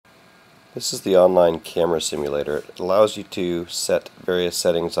This is the online camera simulator. It allows you to set various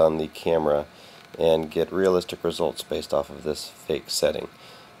settings on the camera and get realistic results based off of this fake setting.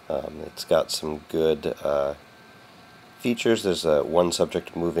 It's got some good features. There's one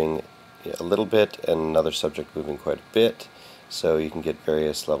subject moving a little bit and another subject moving quite a bit, so you can get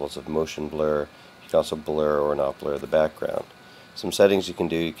various levels of motion blur. You can also blur or not blur the background. Some settings you can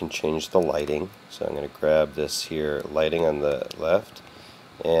do: you can change the lighting. So I'm going to grab this here lighting on the left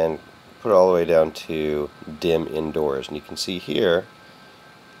and put it all the way down to dim indoors, and you can see here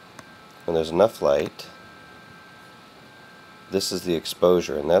when there's enough light, this is the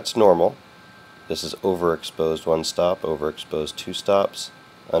exposure, and that's normal. This is overexposed one stop, overexposed two stops,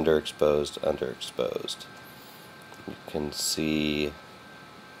 underexposed, underexposed. You can see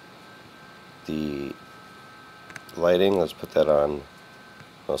the lighting. Let's put that on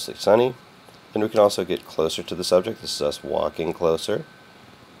mostly sunny. And we can also get closer to the subject. This is us walking closer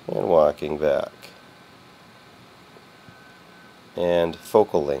and walking back. And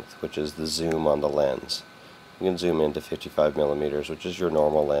focal length, which is the zoom on the lens. You can zoom into 55 millimeters, which is your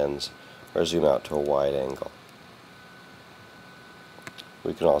normal lens, or zoom out to a wide angle.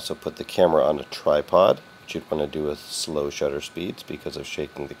 We can also put the camera on a tripod, which you'd want to do with slow shutter speeds because of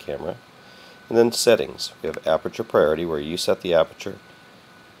shaking the camera. And then settings. We have aperture priority, where you set the aperture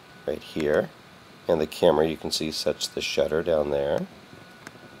right here, and the camera, you can see, sets the shutter down there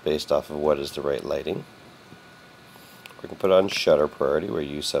based off of what is the right lighting. We can put on shutter priority, where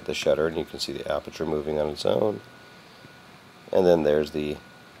you set the shutter and you can see the aperture moving on its own. And then there's the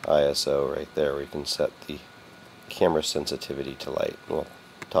ISO right there, where you can set the camera sensitivity to light. We'll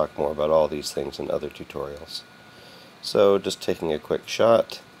talk more about all these things in other tutorials. So just taking a quick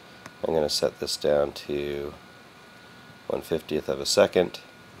shot, I'm going to set this down to 1/50th of a second.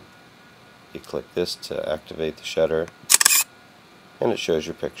 You click this to activate the shutter, and it shows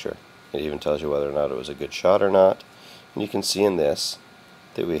your picture. It even tells you whether or not it was a good shot or not. And you can see in this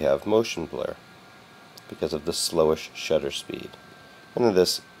that we have motion blur because of the slowish shutter speed. And then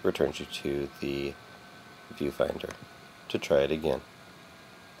this returns you to the viewfinder to try it again.